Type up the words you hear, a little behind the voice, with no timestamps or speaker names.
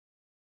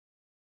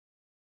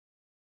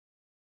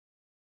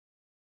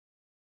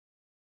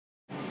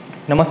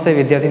नमस्ते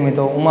विद्यार्थी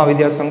मित्रों, उमा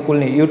विद्या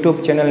संकुल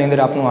यूट्यूब चेनल अंदर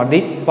आपनु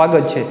हार्दिक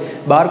स्वागत है।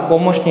 12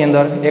 कॉमर्स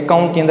अंदर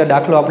एकाउंट की अंदर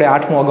दाखलो आपणे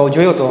 8मो अगाऊ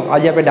जोयो तो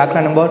आज आपणे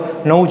दाखला नंबर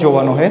 9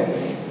 जोवानो है।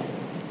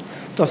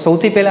 तो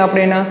सौथी पहला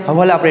आपणे एना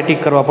हवाला आपणे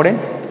टीक करवा पड़े।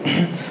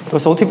 तो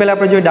सौथी पहला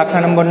आपणे जोईए दाखला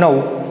नंबर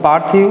 9,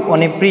 पार्थिव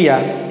और प्रिया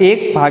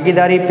एक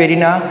भागीदारी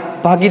पेरीना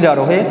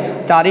भागीदारो है।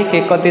 तारीख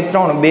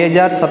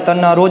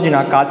 31/3/2017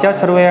 रोजना काचा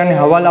सर्वे और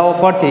हवालाओं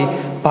परथी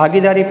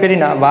भागीदारी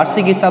पेरीना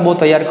वार्षिक हिसाबों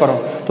तैयार करो।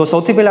 तो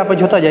सौथी पहला आपणे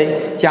जोता जाए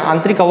ज्यां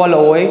आंतरिक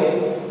हवालाओ होय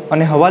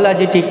અને હવાલા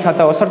જે ટીક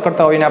થતા અસર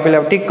કરતા હોય એને આપણે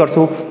ટીક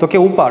કરશું તો કે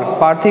ઉપાડ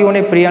પાર્થિવ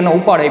અને પ્રિયાનો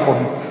ઉપાડ આપ્યો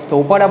છે તો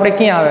ઉપાડ આપણે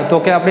ક્યાં આવે તો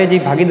કે આપણે જે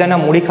ભાગીદારના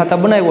મૂડી ખાતા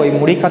બનાવ્યું હોય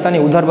મૂડી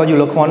ખાતાની ઉધાર બાજુ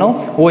લખવાનો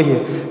હોય છે।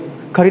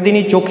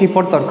 ખરીદીની ચોખ્ખી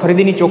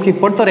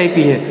પડતર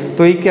આપી છે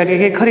તો એ કહે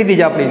કે ખરીદી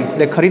જ આપણી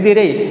એટલે ખરીદી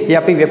રહી એ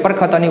આપણી વેપાર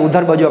ખાતાની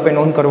ઉધાર બાજુ આપણે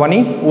નોંધ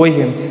કરવાની હોય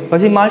છે।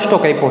 પછી માલ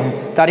સ્ટોક આપ્યો છે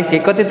તારીખ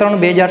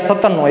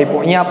 31/3/2017 આપ્યો।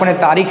 અહીંયા આપણે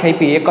તારીખ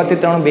આપી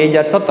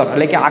 31/3/2017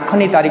 એટલે કે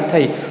આખરની તારીખ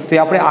થઈ તો એ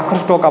આપણે આખર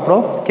સ્ટોક આપણો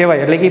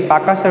કહેવાય એટલે કે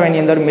પાકા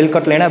સર્વેની અંદર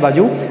મિલકત લેણા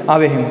બાજુ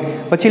આવે છે।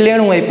 પછી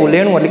લેણું આપ્યું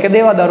લેણું એટલે કે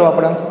દેવાદારો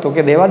આપણા તો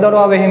કે દેવાદારો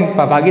આવે છે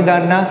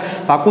ભાગીદારના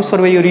પાકું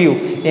સર્વેયું રહ્યું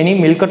એની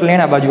મિલકત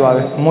લેણા બાજુ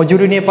આવે।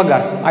 મજૂરીની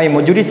પગાર આ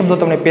મજૂરી શબ્દો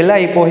તમને પહેલાં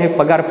આપ્યો છે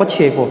पगार पछी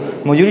आप्यो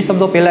मजूरी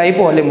शब्दों पहला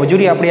आप्यो એટલે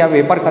मजूरी अपनी आ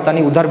वेपार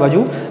खातानी उधार बाजू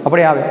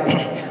अपने आवे।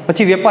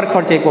 पछी वेपार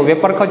खर्च आप्यो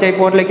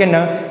એટલે કે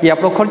એ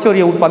આપણો ખર્ચો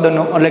રહ્યો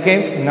उत्पादनનો એટલે કે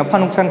नफा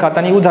नुकसान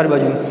खातानी उधार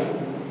बाजू।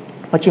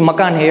 पछी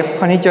मकान है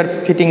फर्निचर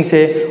फिटिंग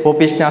है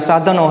ऑफिसना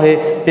साधनों है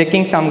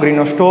पेकिंग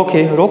सामग्रीनो स्टॉक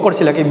है रोकड़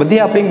है कि बधी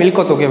अपनी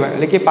मिलकतों कहेवाय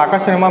એટલે કે पाका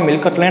श्रेणीमां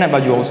मिलकत लेना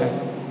बाजू आवशे।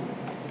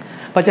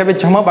 પછી આપણે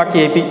જમા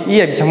બાકી આપી એ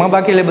જમા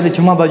બાકી એટલે બધી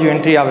જમા બાજુ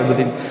એન્ટ્રી આવે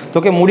બધી તો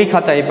કે મૂડી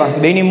ખાતા આપ્યા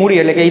બેની મૂડી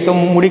એટલે કે એ તો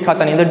મૂડી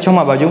ખાતાની અંદર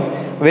જમા બાજુ।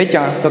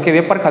 વેચાણ તો કે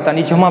વેપાર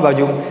ખાતાની જમા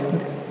બાજુ।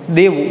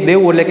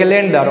 દેવું એટલે કે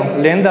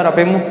લેણદાર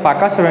આપે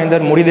પાકા સર્વેની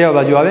અંદર મૂડી દેવા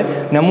બાજુ આવે।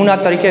 નમૂના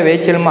તરીકે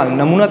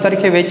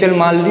વેચેલ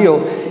માલ લ્યો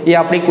એ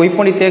આપણી કોઈ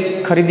પણ રીતે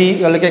ખરીદી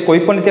એટલે કે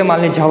કોઈ પણ રીતે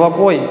માલની જાવક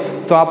હોય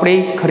તો આપણી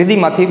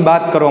ખરીદીમાંથી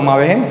બાદ કરવામાં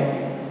આવે છે।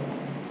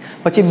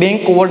 પછી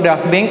બેંક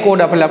ઓવરડ્રાફ્ટ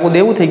આપણે આપણું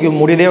દેવું થઈ ગયું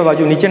મૂડી દેવા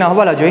બાજુ। નીચેના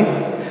હવાલા જોઈ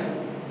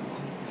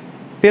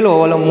પેલો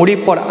હવાલો મૂડી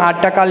પર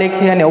 8%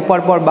 લેખે અને ઉપર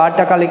પર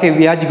 12% લેખે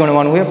વ્યાજ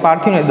ગણવાનું હોય।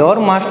 પાર્થિવને દર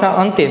માસના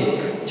અંતે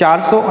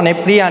 400 અને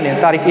પ્રિયાને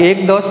તારીખ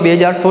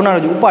 1/10/2016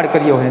 રોજ ઉપાડ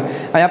કર્યો છે।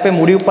 અહીં આપણે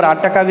મૂડી ઉપર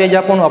 8% વ્યાજ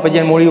આપવાનું આપણે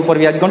જ્યારે મૂડી ઉપર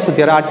વ્યાજ ગણશું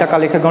ત્યારે 8%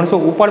 લેખે ગણશું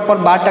ઉપાડ પર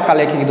 12%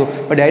 લેખે કીધું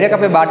પણ ડાયરેક્ટ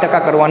આપણે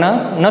 12% કરવાના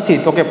નથી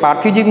તો કે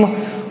પાર્થિવ જે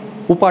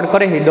ઉપાડ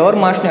કરે છે દર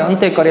માસને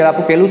અંતે કરે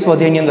આપણું પહેલું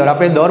સ્વાધ્યાયની અંદર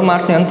આપણે દર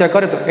માસને અંતે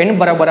કરે તો એને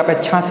બરાબર આપણે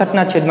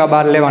 66ના છેદમાં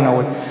 12 લેવાના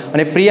હોય।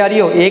 અને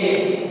પ્રિયાએ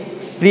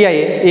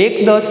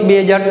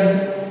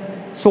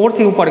 1/10/2016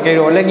 થી ઉપાડ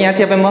કર્યો એટલે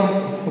ત્યાંથી આપણે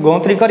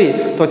ગણતરી કરી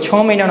તો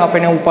 6 મહિનાનો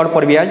આપણે ઉપાડ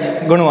પર વ્યાજ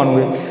ગણવાનું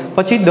હોય।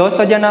 પછી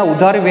 10,000ના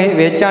ઉધાર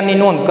વેચાણની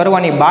નોંધ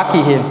કરવાની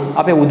બાકી છે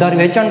આપણે ઉધાર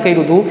વેચાણ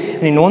કર્યું હતું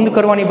એની નોંધ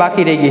કરવાની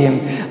બાકી રહી ગઈ છે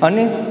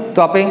અને તો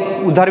આપણે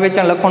ઉધાર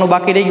વેચાણ લખવાનું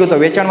બાકી રહી ગયું તો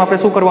વેચાણમાં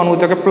આપણે શું કરવાનું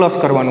હોય તો કે પ્લસ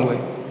કરવાનું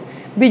હોય।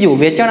 બીજું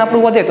વેચાણ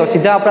આપણું વધે તો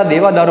સીધા આપણા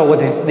દેવાદારો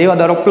વધે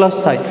દેવાદારો પ્લસ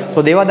થાય તો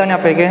દેવાદારને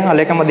આપણે કે આ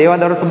લેખામાં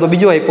દેવાદારો શબ્દ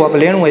બીજો આપ્યો આપણે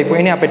લેણું આપ્યું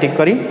એને આપણે ટીક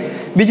કરી।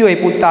 બીજું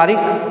આપ્યું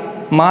તારીખ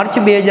मार्च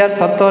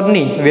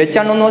 2017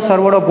 वेचाणों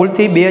सरवाळो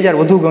भूलथी 2000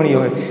 वधु गण्यो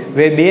होय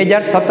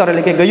 2017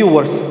 એટલે કે ગયું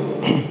વર્ષ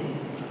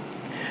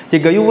જે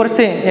ગયું વર્ષ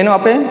છે એનો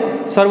આપણે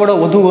સરવાળો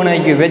વધુ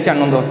ગણાઈ ગયો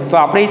વેચાણનો તો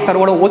આપણે એ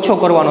સરવાળો ઓછો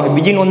કરવાનો હોય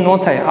બીજી નોંધ ન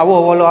થાય આવો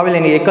હવાલો આવેલ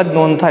એની એક જ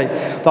નોંધ થાય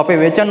તો આપણે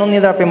વેચાણની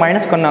અંદર આપણે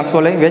માઇનસ કરી નાખશું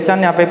એટલે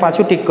વેચાણને આપણે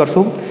પાછું ટીક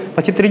કરશું।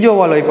 પછી ત્રીજો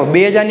હવાલો આપ્યો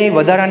 2000ની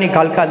વધારાની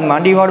ઘાલખાદ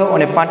માંડીવાળો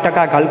અને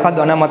 5% ઘાલખાદ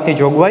અનામતની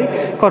જોગવાઈ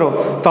કરો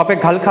તો આપણે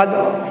ઘાલખાદ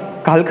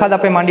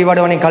આપણે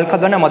માંડીવાળો અને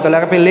ઘાલખાદ અનામત એટલે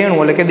આપણે લેણું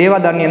એટલે કે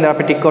દેવાદારની અંદર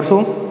આપણે ટીક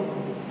કરશું।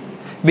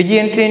 બીજી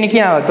એન્ટ્રી એની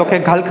ક્યાં આવે તો કે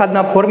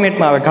ઘાલખાદના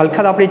ફોર્મેટમાં આવે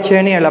ઘાલખાદ આપણી છે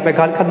નહીં એટલે આપણે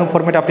ઘાલખાદનું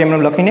ફોર્મેટ આપણે એમને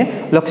લખીને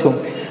લખશું।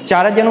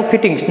 4000નું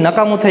ફિટિંગ્સ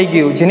નકામું થઈ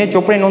ગયું જેની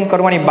ચોપડી નોંધ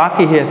કરવાની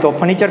બાકી છે તો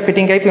ફર્નિચર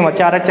ફિટિંગ આપીમાં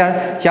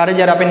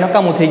 4000 આપણે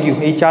નકામું થઈ ગયું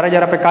એ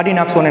 4000 આપણે કાઢી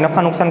નાખશું અને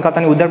નફા નુકસાન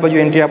ખાતાની ઉધાર બાજુ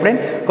એન્ટ્રી આપણે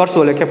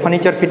કરશું એટલે કે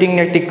ફર્નિચર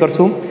ફિટિંગને ટીક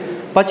કરશું।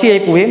 પછી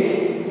આપ્યું એ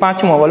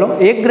પાંચમો હવાલો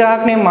એક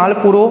ગ્રાહકને માલ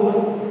પૂરો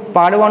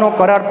પાડવાનો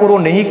કરાર પૂરો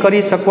નહીં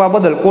કરી શકવા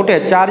બદલ કોર્ટે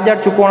 4000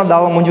 ચૂકવવાનો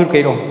દાવો મંજૂર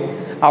કર્યો।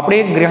 આપણે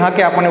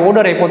ગ્રાહકે આપણને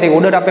ઓર્ડર આપ્યો તો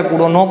ઓર્ડર આપણે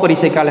પૂરો ન કરી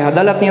શક્યા એટલે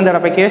અદાલતની અંદર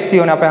આપણે કેસ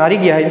થયો અને આપણે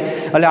હારી ગયા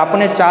એટલે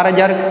આપણને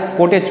 4000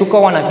 કોર્ટે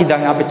ચૂકવવાના કીધા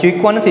છે આપણે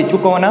ચૂકવા નથી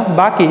ચૂકવવાના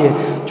બાકી છે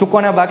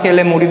ચૂકવવાના બાકી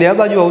એટલે મૂડી દેવા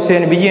બાજુ આવશે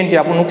અને બીજી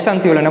એન્ટ્રી આપણું નુકસાન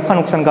થયું એટલે નફા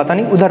નુકસાન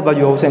ખાતાની ઉધાર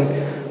બાજુ આવશે।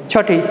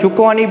 છઠ્ઠી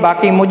ચૂકવવાની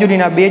બાકી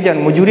મજૂરીના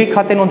 2000 મજૂરી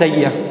ખાતે નોંધાઈ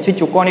ગયા જે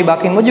ચૂકવવાની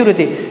બાકી મજૂરી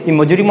હતી એ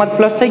મજૂરીમાં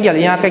પ્લસ થઈ ગયા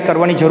અહીંયા કંઈ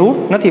કરવાની જરૂર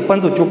નથી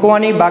પરંતુ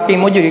ચૂકવવાની બાકી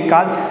મજૂરી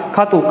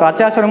ખાતું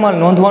કાચા શ્રેણીમાં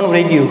નોંધવાનું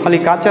રહી ગયું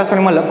ખાલી કાચા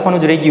શ્રેણીમાં લખવાનું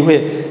જ રહી ગયું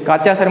હોય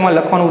કાચા શ્રેણીમાં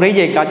લખવાનું રહી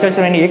જાય કાચા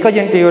શ્રેણીની એક જ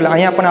એન્ટ્રી હોય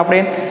અહીંયા પણ આપણે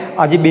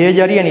આજે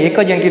 2000 એની એક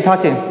જ એન્ટ્રી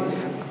થશે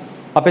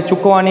આપણે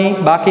ચૂકવવાની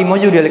બાકી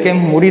મજૂરી એટલે કે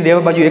મૂડી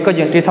દેવા બાજુ એક જ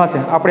એન્ટ્રી થશે।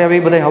 આપણે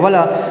હવે બધા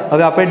હવાલા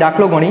હવે આપણે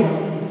દાખલો ગણી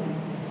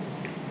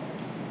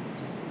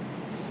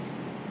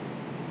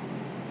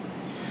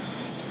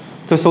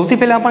तो સૌથી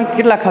પહેલાં પણ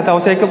કેટલા ખાતા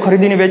આવશે એક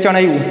ખરીદીને વેચાણ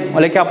આવ્યું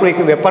એટલે કે આપણું એક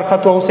વેપાર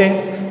ખાતું આવશે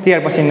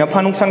ત્યાર પછી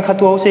નફા નુકસાન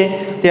ખાતું આવશે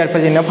ત્યાર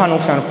પછી નફા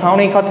નુકસાન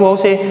ફાળવણી ખાતું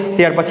આવશે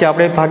ત્યાર પછી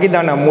આપણે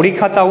ભાગીદારના મૂડી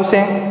ખાતા આવશે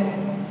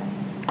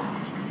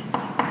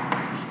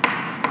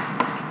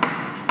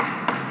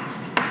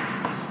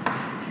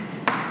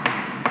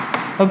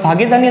હવે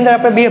ભાગીદારની અંદર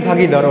આપણે બે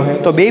ભાગીદારો છે,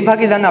 તો બે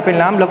ભાગીદારના આપણે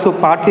નામ લખશું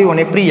પાર્થિવ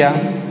અને પ્રિયા.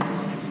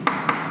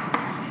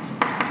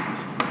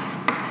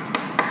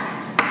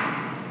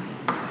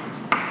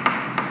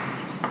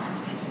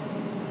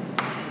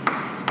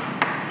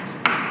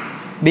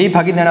 બે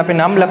ભાગીદાર આપણે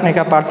નામ લખને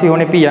કે પાર્થિવ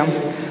અને પ્રિયા.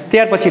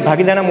 ત્યાર પછી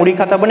ભાગીદારના મૂડી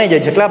ખાતા બની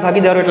જાય, જેટલા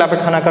ભાગીદારો એટલા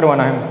આપણે ખાના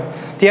કરવાના એમ.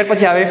 ત્યાર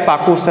પછી આવે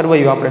પાકું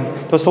સરવૈયું આપણે.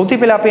 તો સૌથી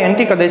પહેલાં આપણે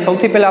એન્ટ્રી કરી દઈએ.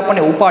 સૌથી પહેલાં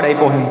આપણને ઉપાડ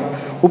આપ્યો એમ.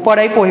 ઉપાડ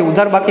આપ્યો એ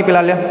ઉધાર બાકી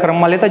પહેલાં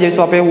ક્રમમાં લેતા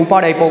જઈશું. આપણે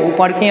ઉપાડ આપ્યો.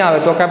 ઉપાડ ક્યાં આવે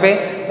તો કે આપણે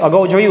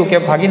અગાઉ જોયું કે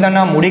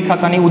ભાગીદારના મૂડી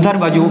ખાતાની ઉધાર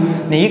બાજુ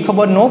ને એ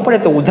ખબર ન પડે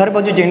તો ઉધાર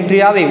બાજુ જે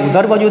એન્ટ્રી આવે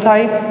ઉધાર બાજુ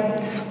થાય,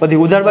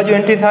 બધી ઉધાર બાજુ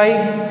એન્ટ્રી થાય,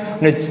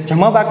 અને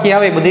જમા બાકી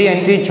આવે બધી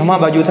એન્ટ્રી જમા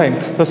બાજુ થાય.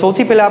 તો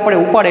સૌથી પહેલાં આપણે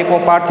ઉપાડ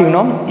આપ્યો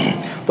પાર્થિવનો,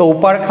 તો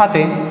ઉપાડ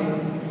ખાતે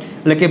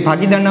એટલે કે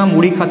ભાગીદારના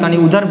મૂડી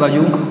ખાતાની ઉધાર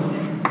બાજુ,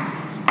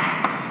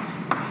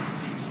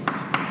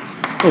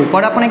 તો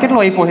ઉપાડ આપણને કેટલો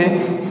આપ્યો છે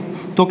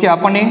તો કે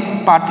આપણને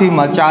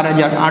પાર્થિવમાં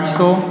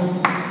 4,800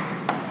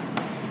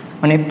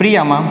 અને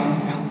પ્રિયામાં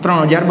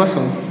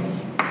 3,200.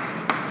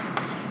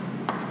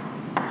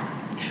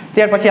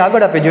 ત્યાર પછી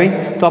આગળ આપણે જોઈ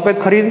તો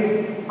આપણે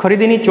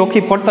ખરીદીની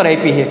ચોખ્ખી પડતર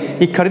આપી છે.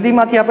 એ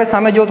ખરીદીમાંથી આપણે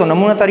સામે જો તો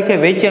નમૂના તરીકે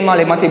વેચેલ માલ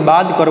એમાંથી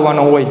બાદ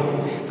કરવાનો હોય,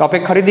 તો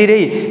આપણે ખરીદી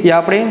રહી એ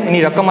આપણે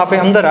એની રકમ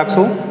આપણે અંદર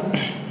રાખશું.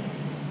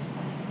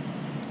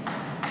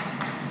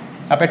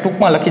 આપણે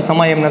ટૂંકમાં લખી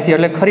સમય એમ નથી,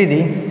 એટલે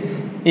ખરીદી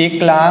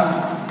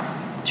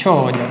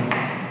 1,06,000.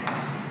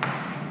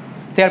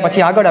 ત્યાર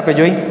પછી આગળ આપણે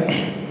જોઈ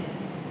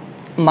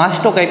માસ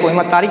સ્ટોક આપ્યો,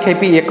 એમાં તારીખ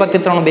આપી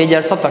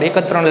 31/3/2017.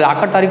 31 એટલે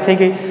આખર તારીખ થઈ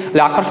ગઈ,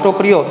 એટલે આખર સ્ટોક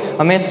રહ્યો.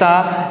 હંમેશા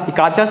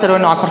કાચા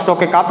સરવાઈનો આખર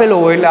સ્ટોક એ કાપેલો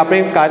હોય એટલે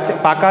આપણે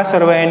પાકા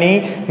સરવાઈની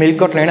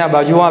મિલકત લેણા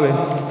બાજુ આવે,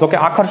 તો કે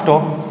આખર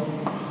સ્ટોક.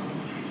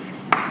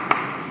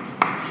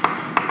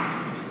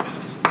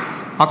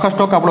 આખર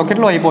સ્ટોક આપણો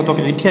કેટલો આપ્યો તો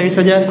કે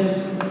 28,000.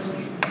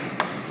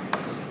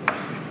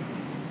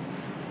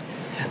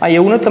 આ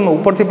એવું નથી, તમે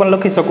ઉપરથી પણ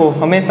લખી શકો.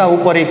 હંમેશા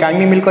ઉપર એ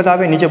કાયમી મિલકત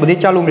આવે, નીચે બધી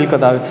ચાલુ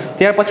મિલકત આવે.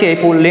 ત્યાર પછી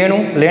આપ્યું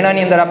લેણું.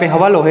 લેણાની અંદર આપણે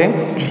હવાલો છે,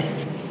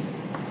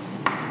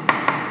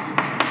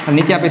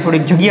 નીચે આપણે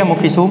થોડીક જગ્યા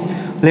મૂકીશું.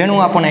 લેણું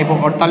આપણને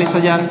આપ્યું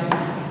 48,000.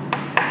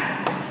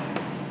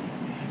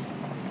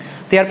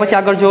 ત્યાર પછી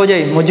આગળ જોવા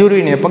જાય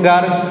મજૂરી ને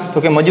પગાર, તો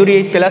કે મજૂરી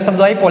પહેલા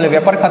શબ્દો આપ્યો એટલે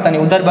વેપાર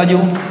ખાતાની ઉધાર બાજુ.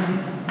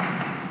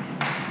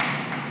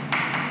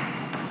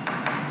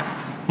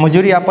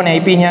 મજૂરી આપણને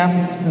આપી અહીંયા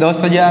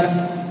 10,000.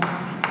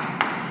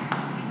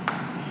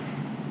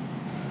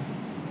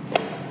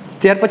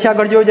 ત્યાર પછી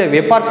આગળ જોવા જાય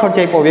વેપાર ખર્ચ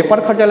આપ્યો. વેપાર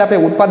ખર્ચ એટલે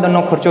આપણે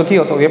ઉત્પાદનનો ખર્ચો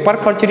થયો, તો વેપાર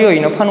ખર્ચ રહ્યો એ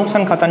નફા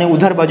નુકસાન ખાતાની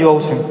ઉધાર બાજુ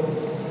આવશે.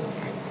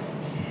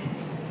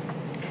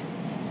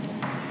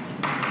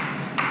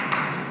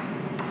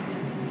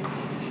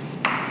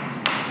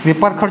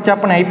 વેપાર ખર્ચ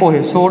આપણને આપ્યો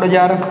છે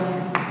 16,000.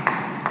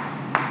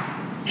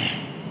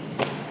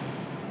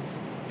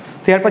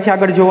 ત્યાર પછી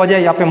આગળ જોવા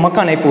જાય આપણે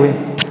મકાન આપ્યું છે.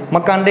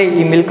 મકાન રે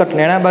એ મિલકત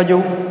લેણા બાજુ.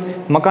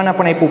 મકાન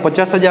આપણને આપ્યું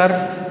 50,000.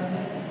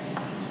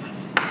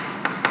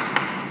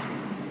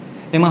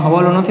 એમાં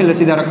હવાલો નથી એટલે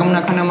સીધા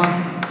રકમના ખાનામાં.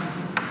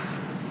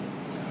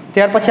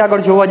 ત્યાર પછી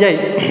આગળ જોવા જાય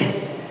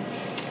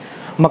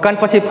મકાન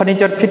પછી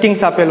ફર્નિચર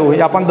ફિટિંગ્સ આપેલું હોય,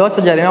 આપણને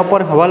 10,000. એના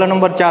ઉપર હવાલા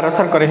નંબર 4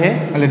 અસર કરે છે,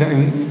 એટલે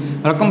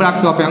રકમ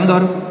રાખશું આપણે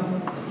અંદર.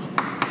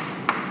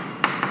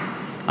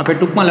 આપણે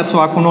ટૂંકમાં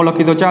લખશું, આખું ન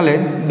લખી તો ચાલે,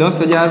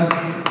 10,000.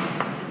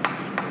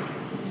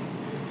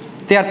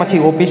 ત્યાર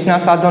પછી ઓફિસના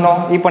સાધનો,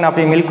 એ પણ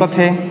આપણી મિલકત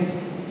છે.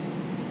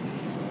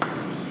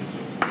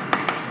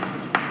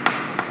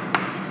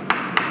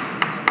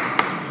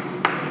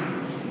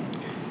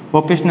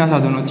 ઓફિસના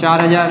સાધનો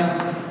 4,000.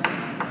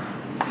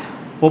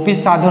 ઓફિસ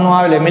સાધનો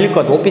આવે એટલે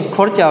મિલકત. ઓફિસ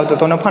ખર્ચ આવતો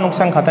તો નફા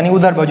નુકસાન ખાતાની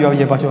ઉધાર બાજુ આવી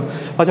જાય.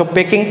 પાછો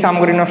પેકિંગ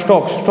સામગ્રીનો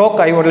સ્ટોક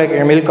આવ્યો એટલે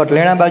કે મિલકત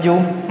લેણા બાજુ.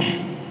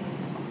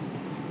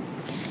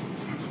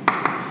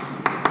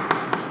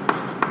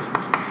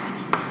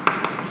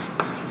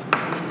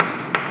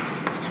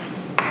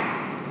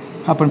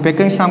 આપણે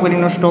પેકિંગ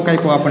સામગ્રીનો સ્ટોક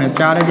આપ્યો આપણે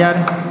 4,000.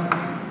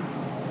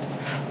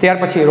 ત્યાર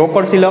પછી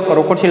રોકડ સિલક.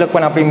 રોકડ સિલક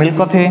પણ આપણી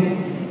મિલકત છે.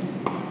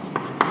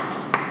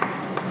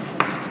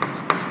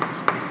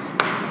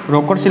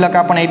 રોકડ સિલક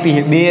આપણને આપી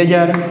છે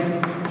 2,000.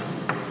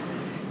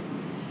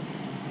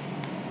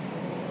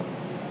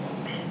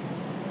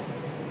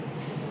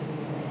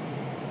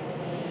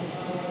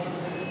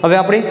 હવે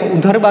આપણે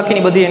ઉધાર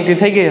બાકીની બધી એન્ટ્રી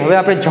થઈ ગઈ. હવે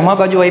આપણે જમા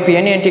બાજુ આપી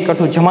એની એન્ટ્રી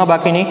કરશું જમા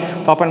બાકીની.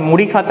 તો આપણને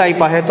મૂડી ખાતા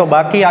આપ્યા છે, તો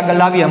બાકી આગળ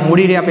લાવ્યા.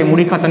 મૂડી રે આપણે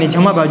મૂડી ખાતાની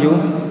જમા બાજુ,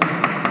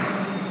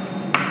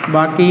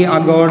 બાકી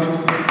આગળ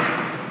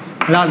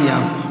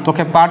લાવ્યા. તો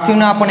કે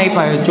પાર્થિવના આપણને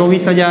આપ્યા છે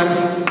 24,000.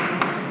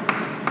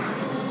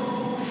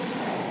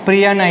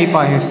 પ્રિયાના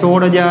આપ્યા છે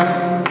 16,000.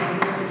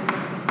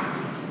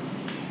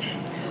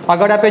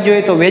 આગળ આપણે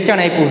જોઈએ તો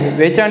વેચાણ આપ્યું છે.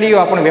 વેચાણ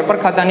રહ્યું આપણે વેપાર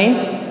ખાતાની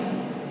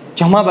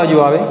જમા બાજુ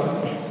આવે.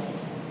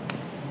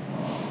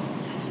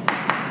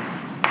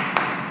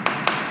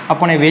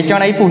 આપણને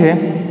વેચાણ આપ્યું છે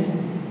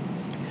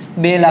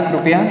 2 લાખ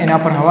રૂપિયા, એના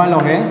પર હવાલો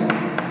છે.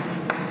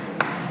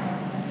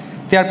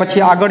 ત્યાર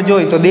પછી આગળ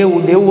જોઈએ તો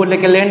દેવું. દેવું એટલે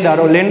કે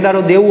લેણદારો.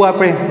 લેણદારો દેવું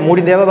આપણે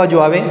મૂડી દેવા બાજુ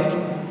આવે.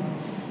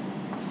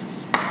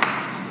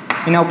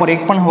 એના ઉપર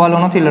એક પણ હવાલો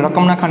નથી એટલે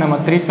રકમના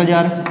ખાનામાં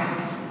 30,000.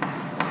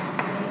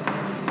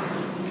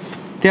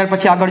 ત્યાર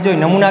પછી આગળ જોઈએ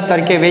નમૂના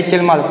તરીકે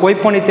વેચેલ માલ, કોઈ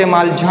પણ રીતે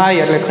માલ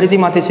જાય એટલે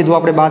ખરીદીમાંથી સીધું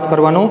આપણે બાદ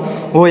કરવાનું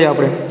હોય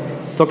આપણે.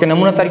 તો કે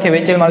નમૂના તરીકે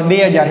વેચેલ માલ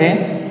 2000 છે.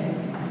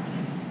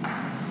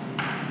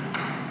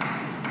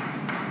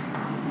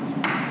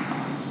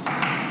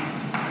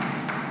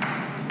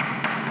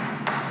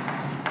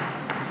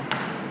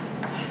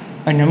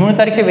 અને નમૂના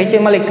તરીકે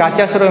વેચેલ માલ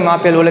કાચા સરવાળામાં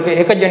આપેલું એટલે કે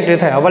એક જ એન્ટ્રી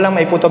થાય.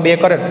 હવાલામાં આપ્યું તો 2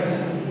 કરે.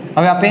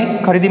 હવે આપણે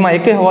ખરીદીમાં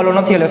એકેય હવાલો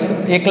નથી એટલે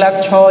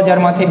 1,06,000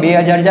 માંથી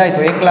 2000 જાય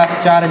તો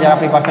 1,04,000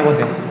 આપણી પાસે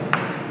વધે.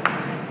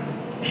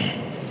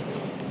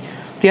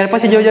 ત્યાર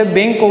પછી જોઈએ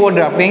બેંક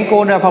ઓવરડ્રાફ્ટ. બેંક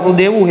ઓવરડ્રાફ્ટ આપણું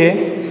દેવું છે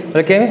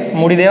એટલે કે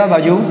મૂડી દેવા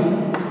બાજુ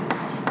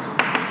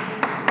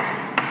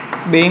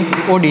બેંક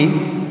ઓડી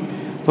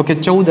તો કે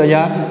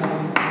 14,000.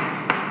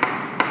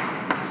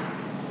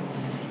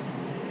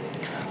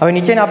 હવે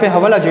નીચેના આપણે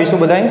હવાલા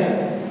જોઈશું બધાય.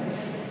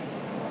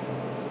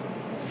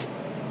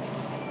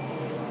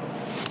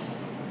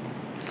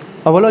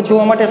 હવાલો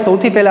જોવા માટે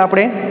સૌથી પહેલાં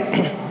આપણે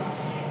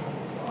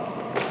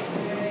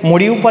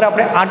મૂડી ઉપર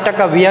આપણે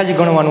 8% વ્યાજ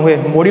ગણવાનું હોય.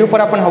 મૂડી ઉપર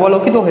આપણને હવાલો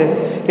કીધો છે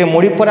કે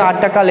મૂડી ઉપર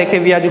 8% લેખે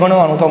વ્યાજ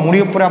ગણવાનું. તો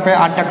મૂડી ઉપર આપણે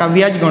 8%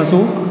 વ્યાજ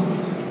ગણશું.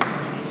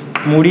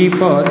 મૂડી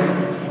પર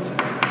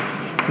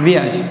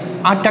વ્યાજ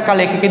 8%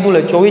 લેખે કીધું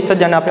એટલે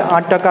 24,000 આપણે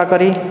 8%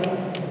 કરી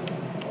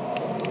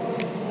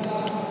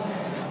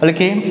એટલે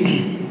કે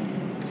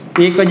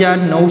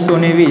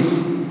 1,920.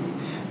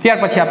 ત્યાર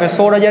પછી આપણે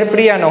 16,000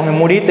 પ્રિયાનો હોય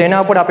મૂડી, તો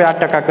એના ઉપર આપણે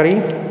 8% કરી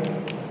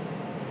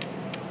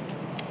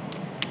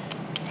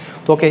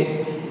તો કે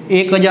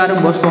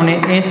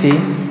 1,280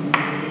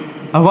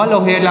 હવાલો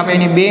હોય એટલે આપણે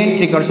એની 2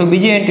 એન્ટ્રી કરશું.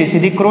 બીજી એન્ટ્રી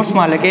સીધી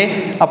ક્રોસમાં એટલે કે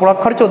આપણો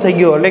ખર્ચો થઈ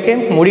ગયો એટલે કે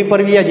મૂડી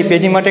પર વ્યાજ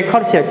પેઢી માટે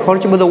ખર્ચ છે.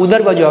 ખર્ચ બધો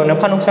ઉધાર બાજુ આવે,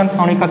 નફા નુકસાન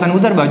ફાળવણી ખાતાની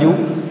ઉધાર બાજુ.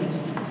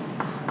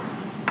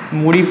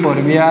 મૂડી પર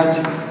વ્યાજ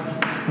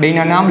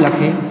બેના નામ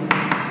લખી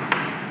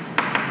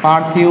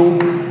પાર્થિવ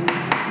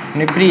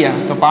અને પ્રિયા.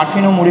 તો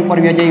પાર્થિવનું મૂડી પર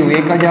વ્યાજ આવ્યું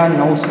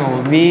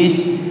 1,920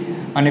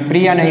 અને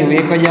પ્રિયાને આવ્યું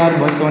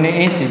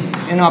 1,280.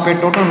 એનો આપણે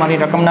ટોટલ મારી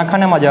રકમના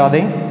ખાનામાં જવા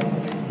દઈએ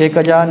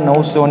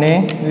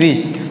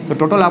 1,920. તો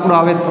ટોટલ આપણું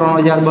આવે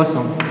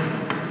 3,200.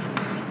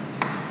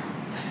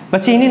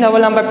 પછી એની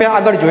લેવલમાં આપણે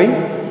આગળ જોઈ.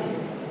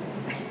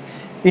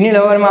 એની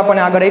લેવલમાં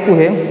આપણને આગળ આપ્યું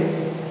છે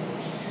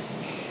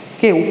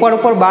કે ઉપર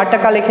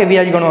 12% લેખે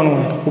વ્યાજ ગણવાનું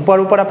હોય.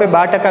 ઉપર આપણે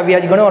 12%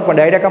 વ્યાજ ગણવાનું, પણ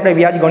ડાયરેક્ટ આપણે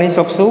વ્યાજ ગણી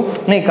શકશું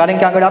નહીં, કારણ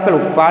કે આગળ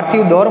આપેલું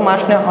પાર્થિવ દર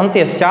માસને અંતે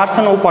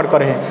 400નો ઉપાડ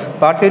કરે છે.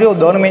 પાર્થિવ રહ્યો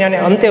દર મહિનાને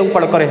અંતે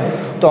ઉપાડ કરે છે.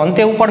 તો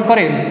અંતે ઉપાડ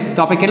કરે તો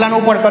આપણે કેટલાનો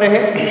ઉપાડ કરે છે?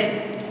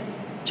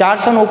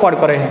 400નો ઉપાડ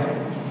કરે છે.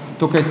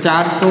 તો કે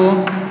 400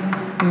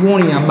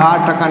 ગુણ્યા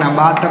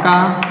 12%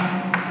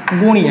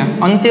 ગુણ્યા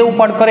અંતે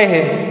ઉપાડ કરે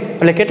છે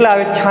એટલે કેટલા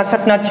આવે?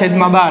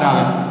 66/12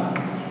 આવે.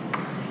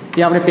 એ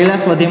આપણે પહેલા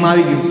સ્વાધ્યાયમાં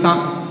આવી ગયું.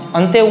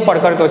 અંતે ઉપાડ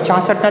કરે તો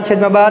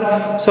 66/12,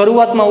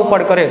 શરૂઆતમાં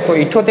ઉપાડ કરે તો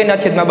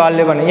 78/12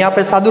 લેવાની. અહીંયા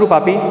આપણે સાદુરૂપ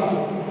આપી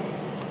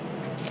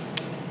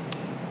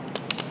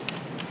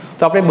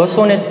તો આપણે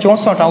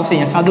 264 આવશે.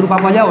 અહીંયા સાદુરૂપ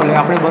આપવા જાઓ એટલે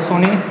આપણે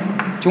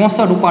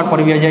 264 ઉપાડ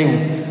પર વ્યાજ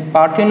આવ્યું.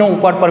 પાર્થિવનો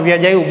ઉપાડ પર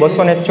વ્યાજ આવ્યું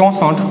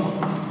 264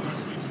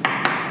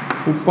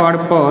 ઉપાડ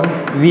પર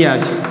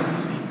વ્યાજ.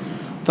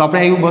 તો આપણે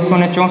આવ્યું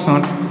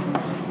 264.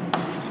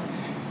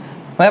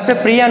 હવે આપણે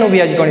પ્રિયાનું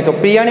વ્યાજ ગણી. તો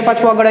પ્રિયાને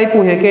પાછું આગળ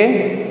આપ્યું છે કે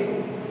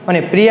અને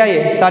પ્રિયાએ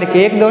તારીખ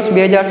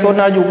 1/10/2016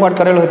 ના જ ઉપાડ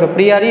કરેલો હોય તો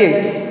પ્રિયા રે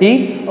એ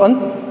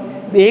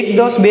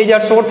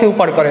 1/10/2016 થી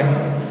ઉપાડ કરે.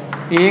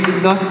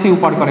 1/10 થી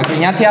ઉપાડ કરે તો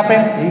અહીંયાથી આપણે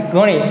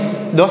ગણી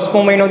 10મો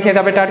મહિનો છે તો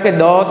આપણે ટાર્ગેટ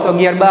 10,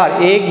 11, 12,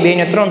 1, 2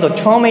 ને 3 તો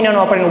 6 મહિનાનો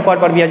આપણે ઉપાડ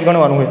પર વ્યાજ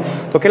ગણવાનું હોય.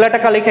 તો કેટલા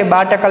ટકા લેખે?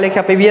 12% લેખે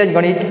આપણે વ્યાજ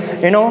ગણી.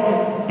 એનો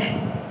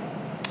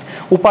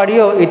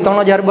ઉપાડ્યો એ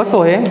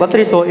 3,200 છે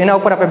 3200. એના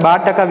ઉપર આપણે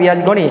 12% વ્યાજ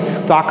ગણી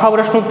તો આખા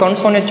વર્ષનું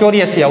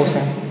 384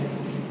 આવશે.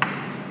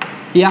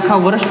 એ આખા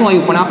વર્ષનું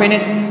આવ્યું, પણ આપણે એને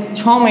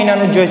 6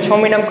 મહિનાનું જોઈએ. 6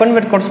 મહિનામાં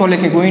કન્વર્ટ કરશો એટલે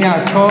કે ગુણ્યા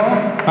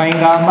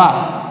 6/12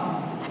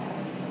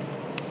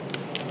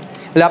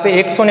 એટલે આપણે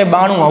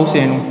 192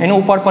 આવશે. એનું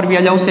ઉપાડ પર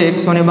વ્યાજ આવશે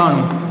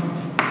 192.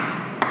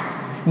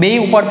 બે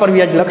ઉપાડ પર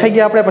વ્યાજ લખાઈ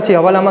ગયા આપણે. પછી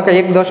હવાલામાં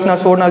કંઈ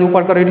 1/10/16 જ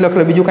ઉપાડ કરે એટલે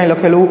લખેલું, બીજું કાંઈ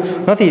લખેલું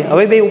નથી.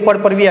 હવે બે ઉપાડ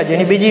પર વ્યાજ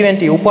એની બીજી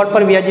એન્ટ્રી ઉપાડ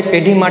પર વ્યાજ એ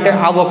પેઢી માટે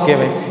આવક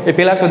કહેવાય. એ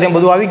પહેલાં સુધી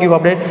બધું આવી ગયું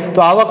આપણે. તો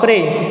આવક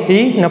રહી એ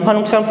નફા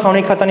નુકસાન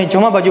ફાળવણી ખાતાની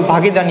જમા બાજુ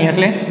ભાગીદારની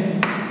એટલે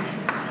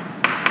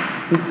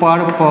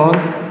ઉપાડ પર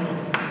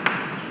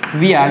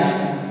વ્યાજ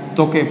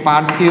તો કે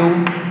પાર્થિવ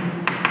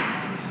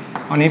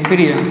અને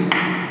પ્રિયા.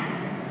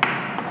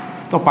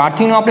 તો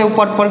પાર્થિવનું આપણે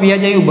ઉપાડ પર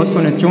વ્યાજ આવ્યું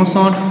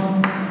 264,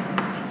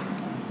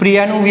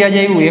 પ્રિયાનું વ્યાજ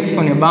આવ્યું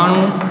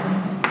 192.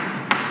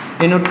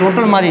 એનો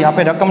ટોટલ મારી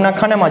આપણે રકમના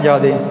ખાનામાં જવા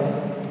દઈએ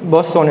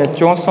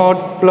 264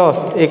 પ્લસ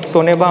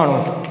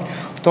 192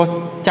 તો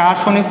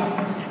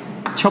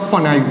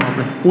 456 આવ્યું.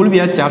 આપણે કુલ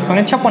વ્યાજ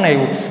 456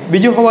 આવ્યું.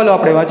 બીજો હવાલો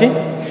આપણે વાંચી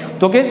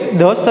તો કે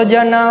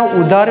 10,000ના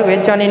ઉધાર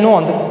વેચાણની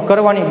નોંધ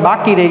કરવાની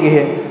બાકી રહી ગઈ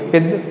છે.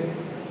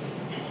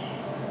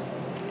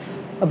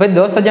 હવે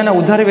 10,000ના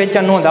ઉધાર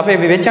વેચાણ નોંધ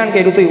આપણે વેચાણ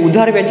કર્યું હતું,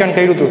 ઉધાર વેચાણ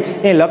કર્યું હતું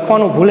એ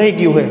લખવાનું ભૂલાઈ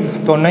ગયું હોય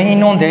તો નહીં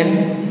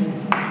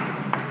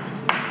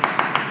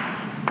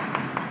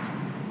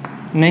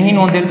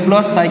નોંધેલ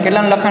પ્લસ થાય.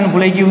 કેટલાનું લખાણ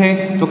ભૂલાઈ ગયું છે?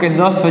 તો કે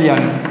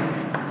 10,000.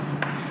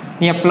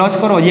 અહીંયા પ્લસ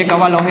કરો, જે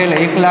હવાલો છે એટલે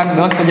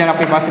 1,10,000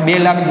 આપણી પાસે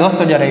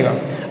 2,10,000 આવ્યા.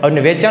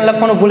 અને વેચાણ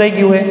લખવાનું ભૂલાઈ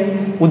ગયું છે.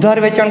 ઉધાર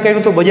વેચાણ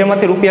કર્યું તો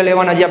બજારમાંથી રૂપિયા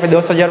લેવાના, જે આપણે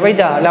 10,000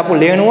 વધ્યા એટલે આપણું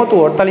લેણું હતું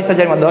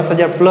 48,000 માં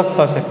 10,000 પ્લસ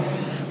થશે.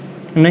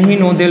 નહીં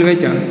નોંધેલ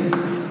વેચાણ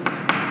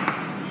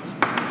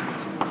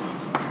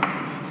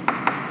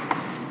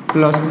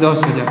પ્લસ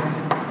 10,000,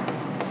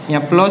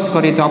 અહીંયા પ્લસ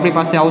કરી તો આપણી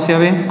પાસે આવશે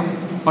હવે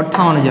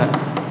 58,000.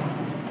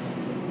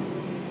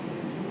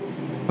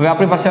 હવે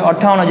આપણી પાસે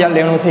 58,000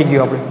 લેણું થઈ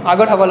ગયું. આપણે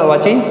આગળ હવાલો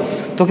વાંચી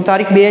તો કે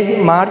તારીખ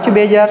 2 માર્ચ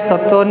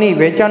 2017ની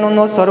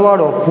વેચાણોનો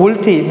સરવાળો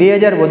ભૂલથી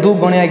 2,000 વધુ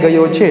ગણાઈ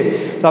ગયો છે.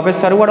 તો આપણે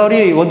સરવાળો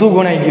રહ્યો વધુ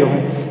ગણાઈ ગયો,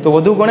 તો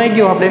વધુ ગણાઈ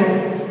ગયો, આપણે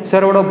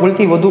સરવાળો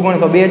ભૂલથી વધુ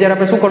ગણ્યો તો 2,000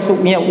 આપણે શું કરશું,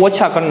 અહીંયા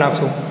ઓછા કરી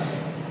નાખશું.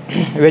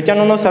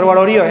 વેચાણોનો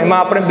સરવાળો રહ્યો એમાં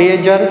આપણે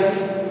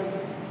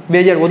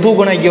 2,000 વધુ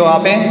ગણાઈ ગયો,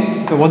 આપે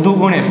તો વધુ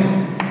ગણે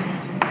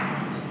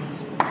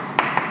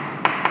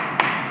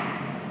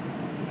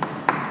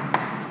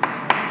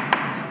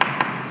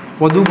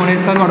વધુ ગણે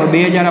સરવાળો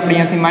 2,000 આપણે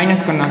અહીંયાથી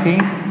માઇનસ કરી નાખી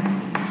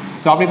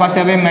તો આપણી પાસે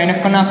હવે માઇનસ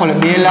કરી નાખો એટલે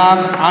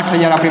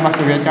 2,08,000 આપણી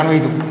પાસે વેચાણ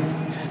વધ્યું.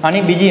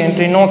 આની બીજી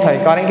એન્ટ્રી ન થાય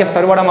કારણ કે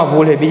સરવાળામાં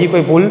ભૂલ છે, બીજી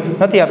કોઈ ભૂલ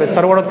નથી. આપણે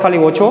સરવાળો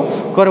ખાલી ઓછો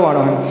કરવાનો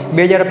હોય.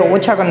 2,000 આપણે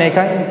ઓછા કરી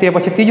નાખ્યા. તે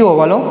પછી ત્રીજો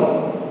હવાલો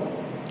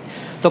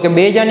તો કે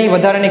 2,000ની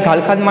વધારાની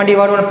ઘાલખાદ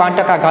માંડીવાળો અને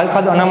 5%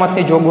 ઘાલખાદ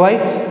અનામતની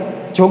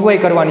જોગવાઈ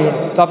કરવાની છે.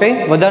 તો આપણે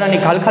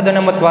વધારાની ઘાલખાદ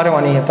અનામત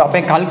વાળવાની છે. તો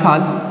આપણે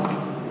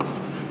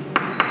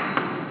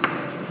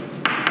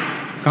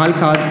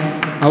ઘાલખાદ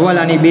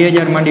હવાલાની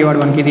 2,000 માંડી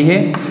વાળવાની કીધી છે.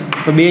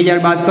 તો 2,000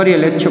 બાદ કરીએ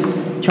એટલે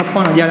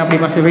 56,000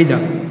 આપણી પાસે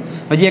વધ્યા.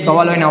 હજી એક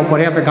હવાલો એના ઉપર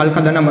આપણે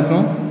ઘાલખાદ અનામતનો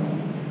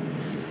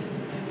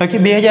બાકી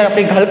 2,000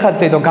 આપણી ઘાલખાદ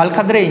થઈ. તો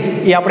ઘાલખાદ રહી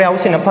એ આપણે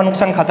આવશે નફા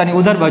નુકસાન ખાતાની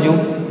ઉધાર બાજુ.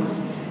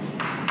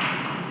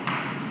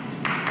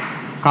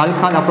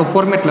 ઘાલખાદ આપણો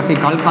ફોર્મેટ લખી,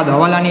 ઘાલખાદ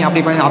હવાલાની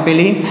આપણી પાસે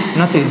આપેલી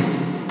નથી.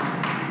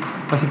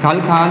 પછી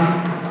ઘાલખાદ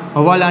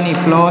હવાલાની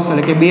પ્લસ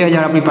એટલે કે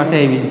 2,000 આપણી પાસે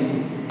આવી.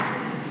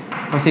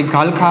 પછી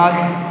ઘાલખાદ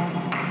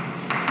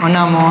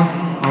અનામત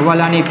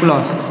હવાલાની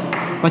પ્લસ,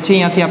 પછી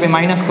અહીંયાથી આપણે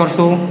માઇનસ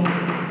કરશું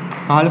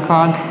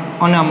ઘાલખાદ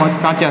અનામત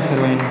કાચા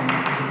સરવાળાની,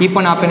 એ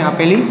પણ આપણને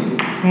આપેલી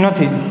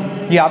નથી.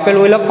 જે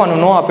આપેલું એ લખવાનું,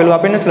 ન આપેલું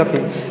આપણે નથી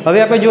લખી. હવે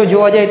આપણે જો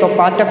જોવા જઈએ તો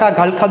 5%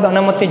 ઘાલખાદ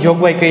અનામતની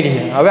જોગવાઈ કરી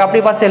છે. હવે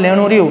આપણી પાસે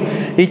લેણું રહ્યું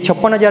એ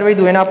 56,000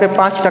 વધ્યું, એને આપણે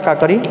 5%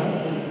 કરી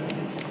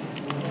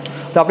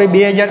તો આપણે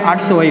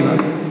 2,800 આવ્યા.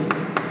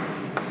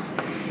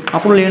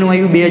 આપણું લેણું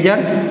આવ્યું 2,000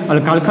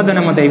 એટલે ઘાલખાદ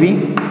અનામત આવી.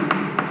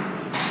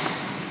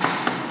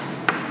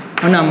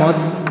 અનામત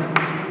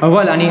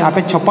હવાલાની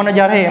આપણે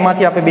 56,000 છે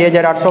એમાંથી આપણે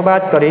 2,800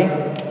 બાદ કરી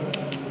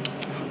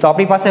તો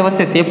આપણી પાસે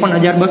વધશે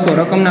 53,200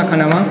 રકમના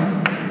ખાનામાં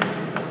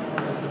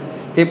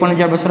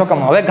 53,200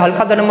 રકમ. હવે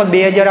ઘાલખાદ અનામત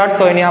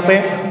 2,800 એની આપણે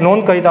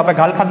નોંધ કરી તો આપણે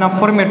ઘાલખાદના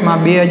ફોર્મેટમાં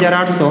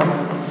 2,800.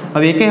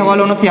 હવે એકેય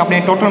હવાલો નથી,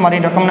 આપણે ટોટલ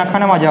મારી રકમના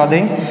ખાનામાં જવા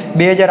દઈ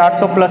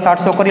 2,800 પ્લસ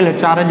 800 કરી લે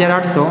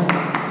 4,800.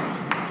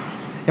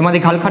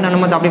 એમાંથી ઘાલખાદ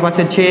અનામત આપણી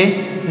પાસે છે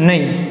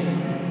નહીં.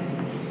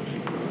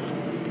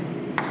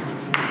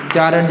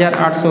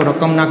 4,800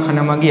 રકમના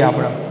ખાનામાં ગયા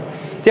આપણા.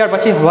 ત્યાર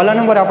પછી હવાલા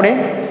નંબર આપણે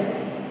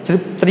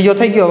ત્રીજો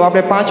થઈ ગયો. હવે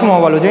આપણે પાંચમો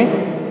હવાલો જોઈએ.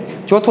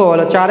 ચોથો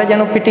હવાલો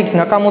 4,000નું ફિટિંગ્સ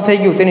નકામું થઈ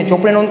ગયું, તેની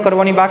ચોપડી નોંધ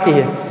કરવાની બાકી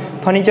છે.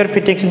 ફર્નિચર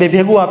ફિટિંગ્સ બે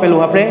ભેગું આપેલું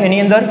આપણે,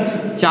 એની અંદર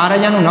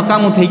 4,000નું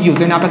નકામું થઈ ગયું,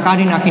 તેને આપણે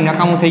કાઢી નાખી.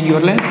 નકામું થઈ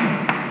ગયું એટલે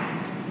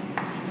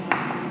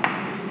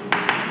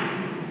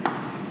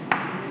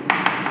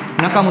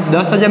નકામું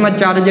 10,000માં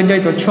 4,000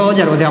 જાય તો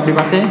 6,000 વધે આપણી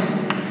પાસે.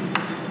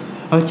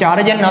 હવે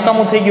 4,000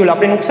 નકામું થઈ ગયું,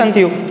 આપણે નુકસાન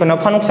થયું તો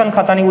નફા નુકસાન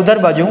ખાતાની ઉધાર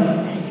બાજુ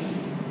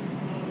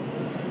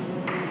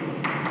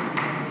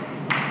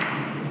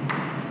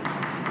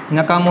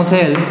નકામું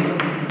થયેલ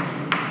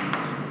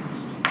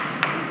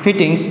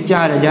ફિટિંગ્સ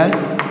 4,000.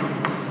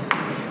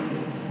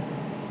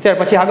 ત્યાર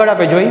પછી આગળ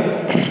આપણે જોઈ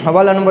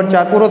હવાલા નંબર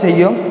 4 પૂરો થઈ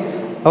ગયો.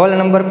 હવાલા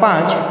નંબર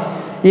 5,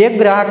 એક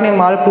ગ્રાહકને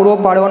માલ પૂરો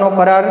પાડવાનો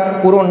કરાર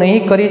પૂરો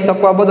નહીં કરી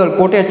શકવા બદલ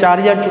કોર્ટે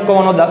 4,000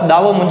 ચૂકવવાનો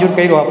દાવો મંજૂર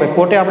કર્યો. આપણે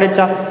કોર્ટે આપણે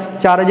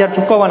 4,000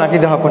 ચૂકવવાના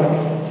કીધા આપણને,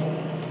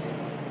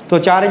 તો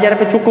 4,000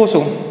 આપણે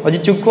ચૂકવશું.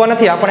 હજી ચૂકવા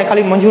નથી, આપણે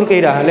ખાલી મંજૂર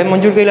કર્યા. એટલે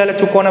મંજૂર કર્યા એટલે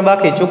ચૂકવાના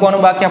બાકી.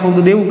 ચૂકવાનું બાકી આપણું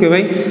બધું દેવું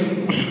કહેવાય.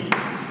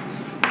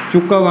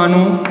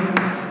 ચૂકવવાનું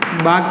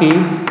બાકી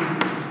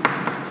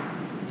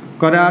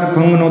કરાર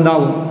ભંગનો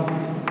દાવો.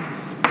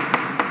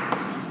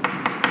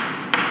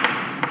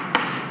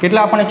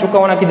 કેટલા આપણે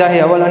ચૂકવવાના કીધા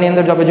છે હવાલાની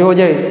અંદર? જો આપણે જોવા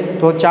જઈએ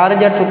તો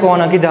 4,000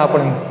 ચૂકવવાના કીધા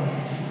આપણે.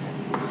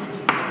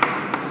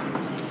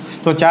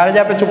 તો 4,000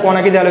 આપણે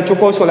ચૂકવવાના કીધા એટલે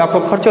ચૂકવશો એટલે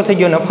આપણો ખર્ચો થઈ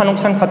ગયો. નફા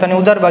નુકસાન ખાતાની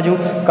ઉધાર બાજુ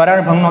કરાર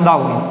ભંગનો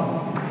દાવો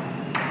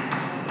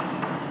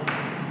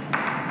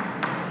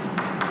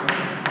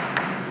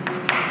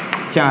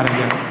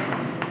 4,000.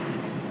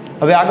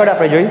 હવે આગળ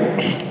આપણે જોઈ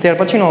ત્યાર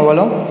પછીનો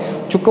હવાલો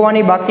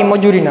ચૂકવવાની બાકી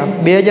મજૂરીના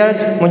 2,000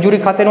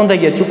 મજૂરી ખાતે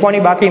નોંધાઈ ગયા.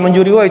 ચૂકવવાની બાકી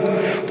મજૂરી હોય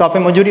તો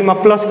આપણે મજૂરીમાં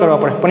પ્લસ કરવા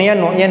પડે, પણ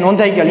અહીંયા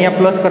નોંધાઈ ગયા, અહીંયા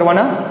પ્લસ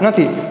કરવાના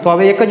નથી. તો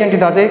હવે એક જ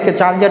એન્ટ્રી થશે કે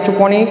 4,000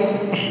 ચૂકવવાની,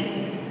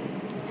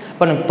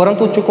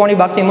 પરંતુ ચૂકવવાની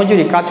બાકી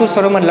મજૂરી કાચું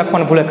સરવમાં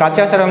લખવાનું ભૂલે.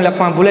 કાચા સરવમાં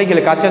લખવાનું ભૂલાઈ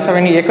ગયેલે કાચા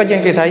સરવની એક જ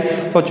એન્ટ્રી થાય.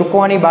 તો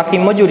ચૂકવવાની બાકી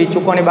મજૂરી,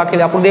 ચૂકવવાની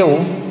બાકી આપણું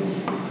દેવું,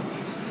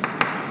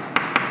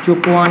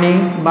 ચૂકવવાની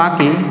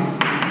બાકી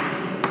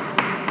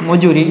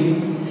મજૂરી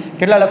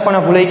કેટલા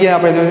લખવાના ભૂલાઈ ગયા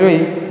આપણે જો જોઈ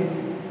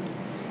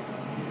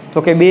તો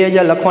કે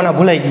 2000 લખવાના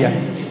ભૂલાઈ ગયા.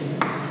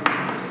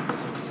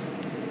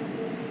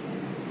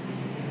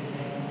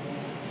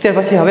 ત્યાર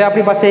પછી હવે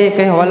આપણી પાસે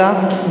કંઈ હવાલા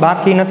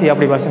બાકી નથી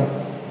આપણી પાસે.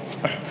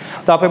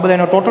 તો આપણે બધા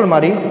એનો ટોટલ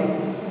મારી.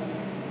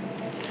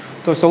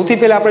 તો સૌથી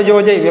પહેલાં આપણે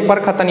જોવા જઈએ વેપાર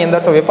ખાતાની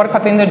અંદર, તો વેપાર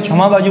ખાતાની અંદર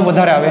જમા બાજુ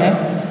વધારે આવે છે.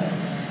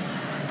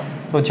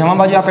 તો જમા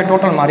બાજુ આપણે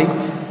ટોટલ મારી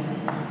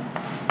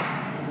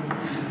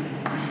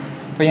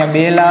તો અહીંયા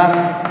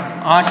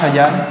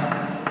 2,08,000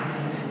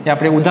 એ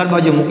આપણે ઉધાર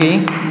બાજુ મૂકી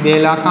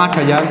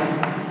 2,08,000.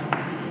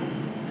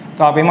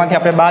 તો આપણે એમાંથી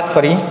આપણે બાદ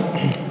કરી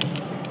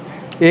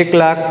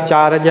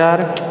 1,04,000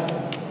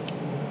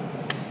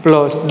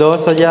 પ્લસ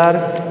 10,000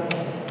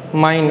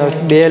 માઇનસ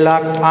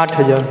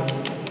 2,08,000.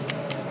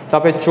 તો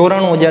આપણે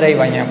 94,000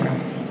 આવ્યા અહીંયા આપણે.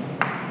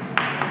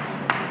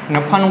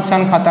 નફા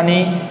નુકસાન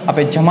ખાતાની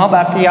આપણે જમા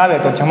બાકી આવે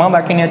તો જમા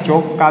બાકીને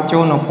કાચો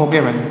નફો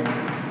કહેવાય.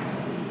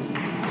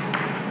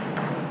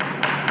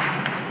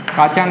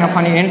 કાચા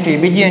નફાની એન્ટ્રી,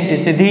 બીજી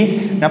એન્ટ્રી સીધી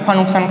નફા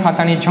નુકસાન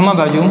ખાતાની જમા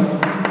બાજુ.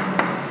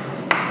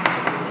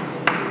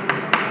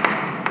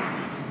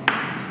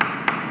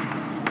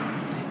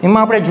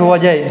 એમાં આપણે જોવા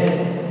જઈએ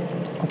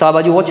તો આ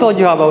બાજુ ઓછો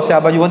જવાબ આવશે,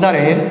 આ બાજુ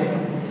વધારે છે.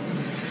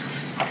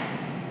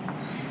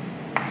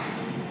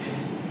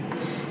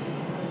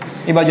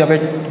 એ બાજુ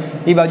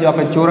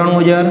આપણે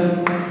 94,000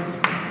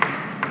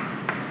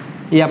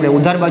 એ આપણે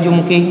ઉધાર બાજુ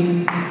મૂકી.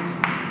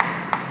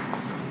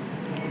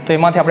 તો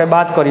એમાંથી આપણે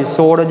બાદ કરી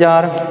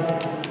 16,000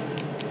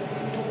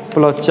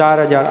 પ્લસ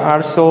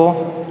 4,800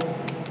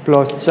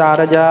 પ્લસ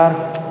 4,000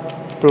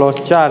 પ્લસ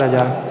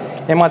 4,000.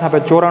 એમાંથી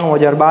આપણે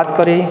 94,000 બાદ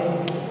કરી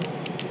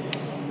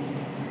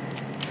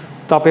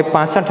તો આપણે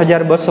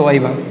 65,200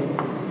 આવ્યા.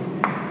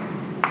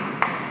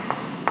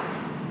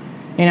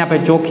 એને આપણે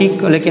ચોખ્ખી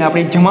એટલે કે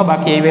આપણી જમા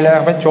બાકી આવી એટલે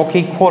આપણે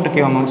ચોખ્ખી ખોટ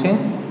કહેવામાં આવશે.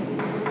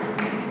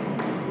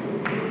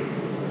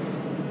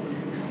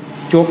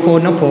 ચોખ્ખો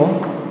નફો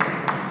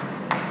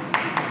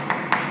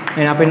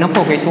એને આપણે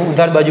નફો કહીશું.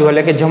 ઉધાર બાજુ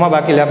એટલે કે જમા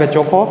બાકી એટલે આપણે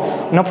ચોખ્ખો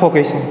નફો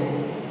કહીશું.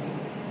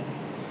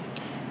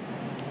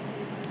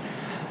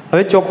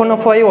 હવે ચોખ્ખો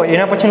નફો આવ્યો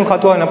એના પછીનું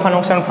ખાતું આવે નફા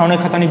નુકસાન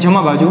ખાતાની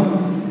જમા બાજુ.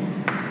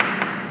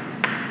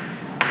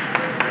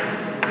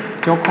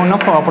 ચોખ્ખો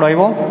નફો આપણો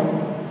આવ્યો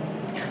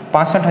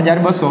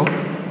 65,200.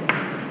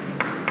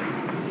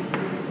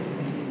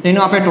 એનો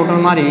આપણે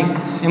ટોટલ મારી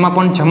એમાં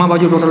પણ જમા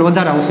બાજુ ટોટલ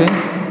વધારે આવશે.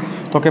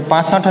 તો કે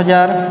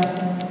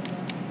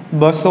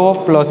 65,200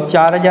 પ્લસ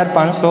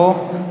 4,500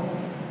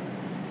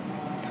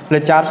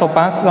 એટલે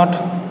 465,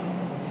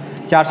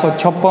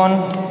 456.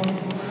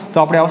 તો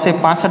આપણે આવશે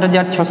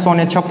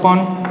 65,656.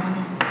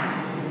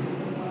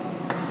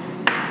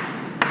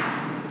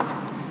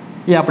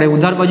 એ આપણે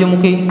ઉધાર બાજુ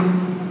મૂકી.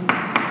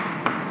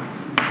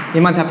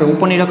 એમાંથી આપણે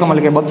ઉપરની રકમ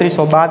એટલે કે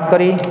 3200 બાદ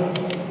કરી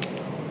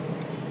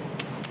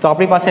તો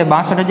આપણી પાસે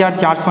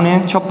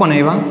 62,456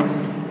 આવ્યા.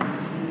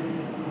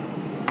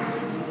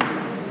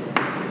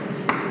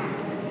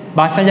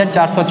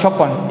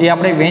 62,456 એ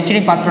આપણે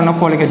વેચણી પાત્ર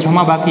નફો એટલે કે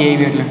જમા બાકી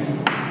આવી એટલે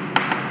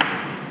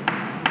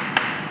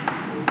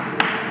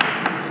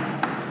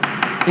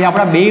એ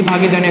આપણા બે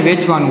ભાગીદારને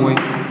વેચવાનું હોય.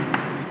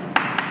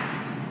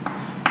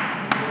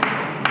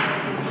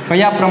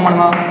 કયા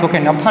પ્રમાણમાં? તો કે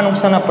નફા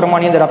નુકસાનના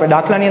પ્રમાણની અંદર આપણે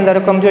દાખલાની અંદર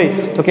રકમ જોઈ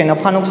તો કે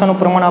નફા નુકસાનનું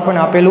પ્રમાણ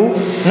આપણને આપેલું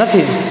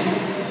નથી.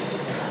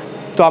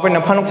 તો આપણે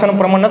નફા નુકસાનનું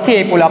પ્રમાણ નથી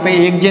આપ્યું, આપણે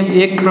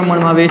 1:1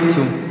 પ્રમાણમાં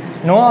વેચશું.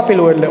 ન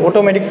આપેલું એટલે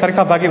ઓટોમેટિક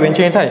સરખા ભાગે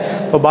વહેંચણી થાય.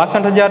 તો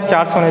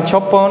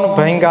 62,456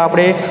 ભાગ્યા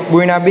આપણે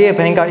ગુણ્યા 2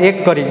 ભાગ્યા 1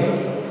 કરી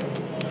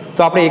તો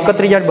આપણે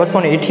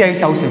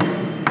 31,228 આવશે.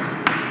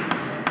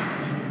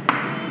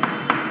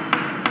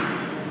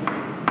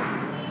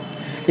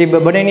 એ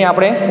બંનેની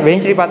આપણે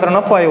વહેંચણી પાત્ર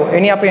નફો આવ્યો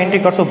એની આપણે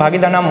એન્ટ્રી કરશું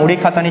ભાગીદારના મૂડી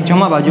ખાતાની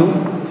જમા બાજુ.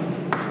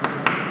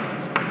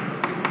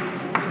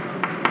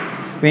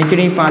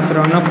 વહેંચણી પાત્ર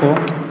નફો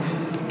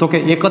તો કે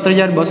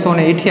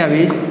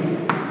 31,228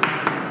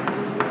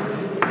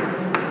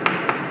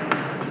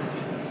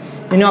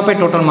 એનું આપણે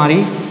ટોટલ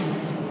મારી.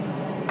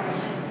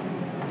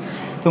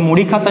 તો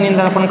મૂડી ખાતાની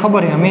અંદર આપણને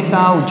ખબર છે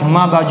હંમેશા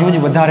જમા બાજુ જ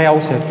વધારે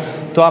આવશે.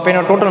 તો આપણે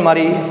એનો ટોટલ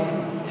મારી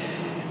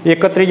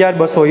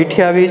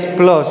 31,228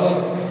 પ્લસ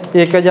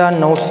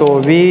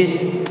 1,920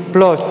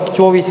 પ્લસ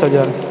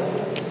 24,000.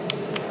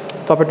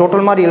 તો આપણે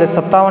ટોટલ મારી એટલે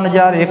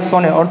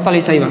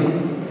 57,148 આવ્યા.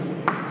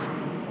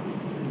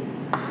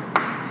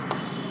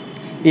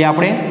 એ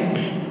આપણે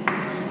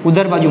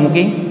ઉધાર બાજુ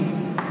મૂકી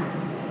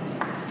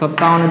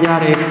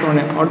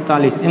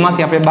 57,148.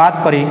 એમાંથી આપણે બાદ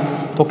કરી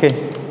તો કે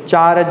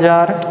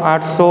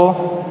 4,800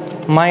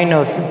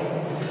 માઇનસ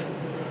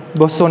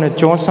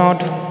 264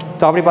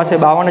 તો આપણી પાસે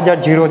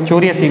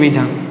 52,084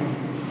 વિધા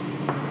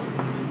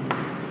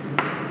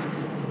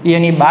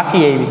એની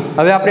બાકી આવી.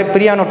 હવે આપણે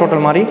પ્રિયાનો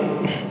ટોટલ મારી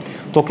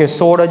તો કે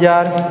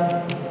 16,000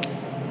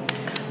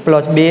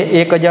 પ્લસ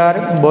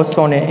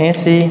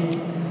 1,280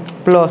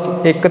 પ્લસ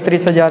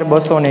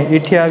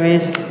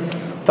 31,228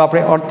 તો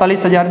આપણે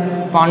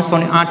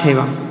 48,508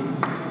 એવા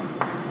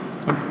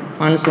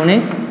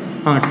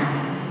 508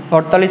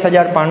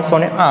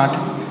 48,508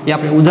 એ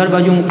આપણે ઉધાર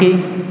બાજુ મૂકી.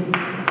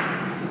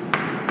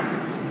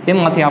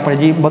 એમાંથી આપણે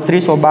જે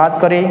 3200 બાદ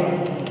કરી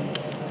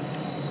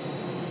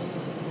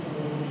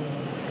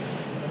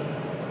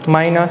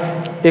माइनस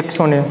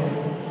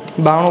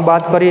 192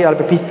 बात करिए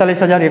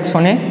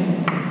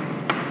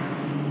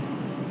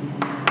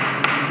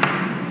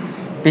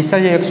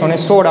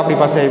 45,116 अपनी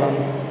पास आव्या।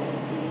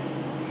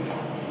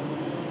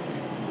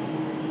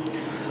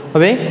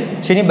 हवे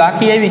जेनी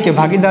बाकी आई कि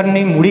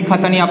भागीदारनी मूडी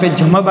खातानी आपणे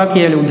जमा बाकी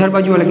એટલે ઉધાર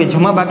બાજુ એટલે કે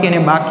જમા બાકી અને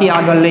બાકી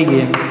આગળ લઈ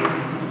ગઈએ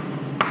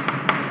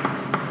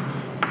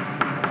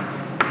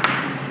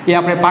એ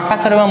આપણે પાકા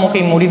સરવાળા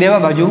મૂકી મૂડી દેવા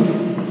બાજુ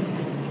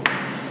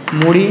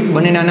મૂડી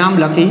બંનેના નામ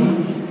લખી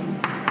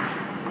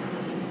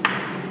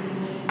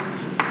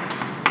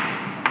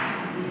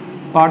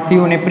પાર્થિવ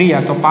અને પ્રિયા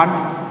તો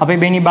આપણે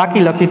બેની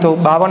બાકી લખી તો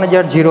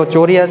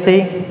 52,084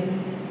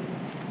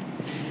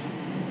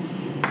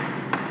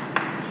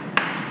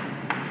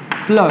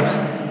 प्लस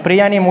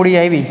प्रियानी मूड़ी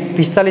आई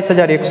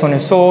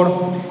 45,116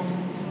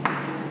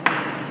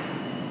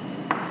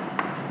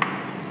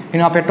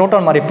 एनु आपणे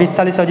टोटल मारी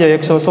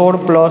 45,116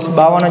 प्लस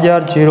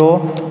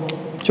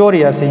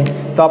 52,084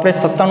 तो आपणे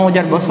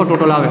 97,200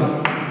 टोटल आवे।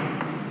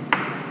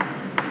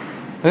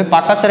 हवे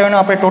पाका सर्वेनो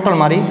आपणे टोटल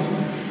मारी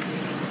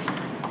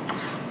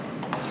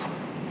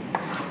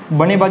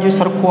बने बाजू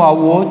सरखो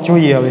आववो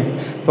जोईए। हवे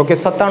तो कि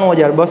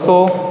 97,200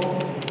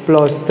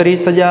 प्लस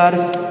 30,000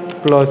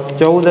 प्लस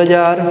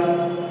 14,000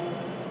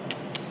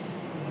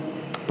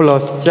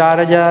 प्लस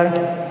 4,000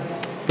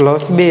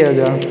 प्लस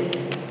 2,000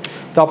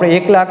 तो अपने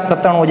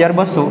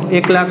 1,97,200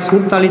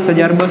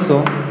 1,47,200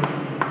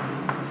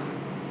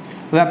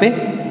 आप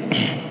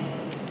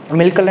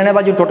मिलकर लेने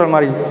बाजू टोटल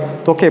मारी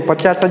तो के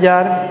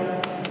 50,000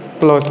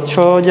 plus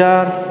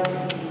 6,000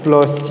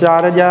 plus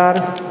 4,000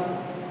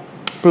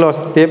 plus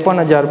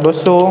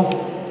 53,200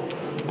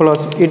 plus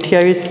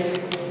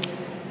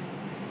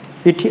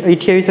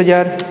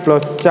 28,000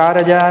 plus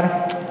 4,000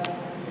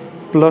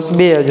 plus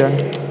 2,000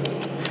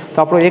 तो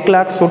आप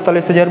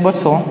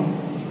 1,47,200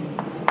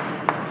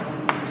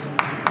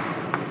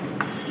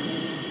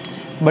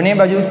 बने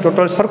बाजू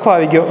टोटल सरखो आ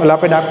गयो એટલે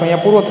આપણે દાખલો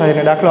અહીંયા પૂરો થાય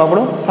અને દાખલો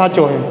આપણો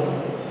સાચો છે।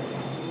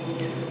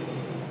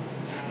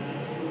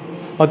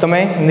 હવે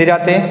તમે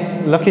નિરાતે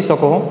લખી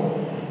શકો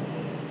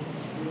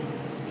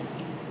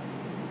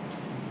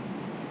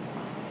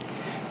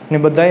ને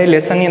બધાએ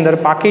લેસનની અંદર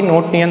પાકી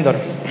નોટની અંદર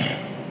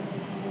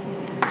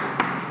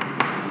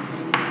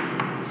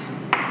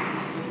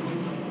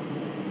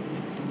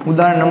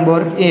उदाहरण नंबर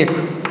 1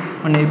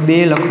 અને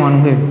 2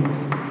 લખવાનું છે।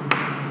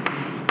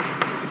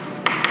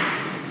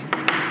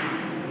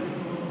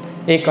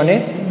 1 અને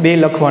 2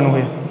 લખવાનું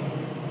છે।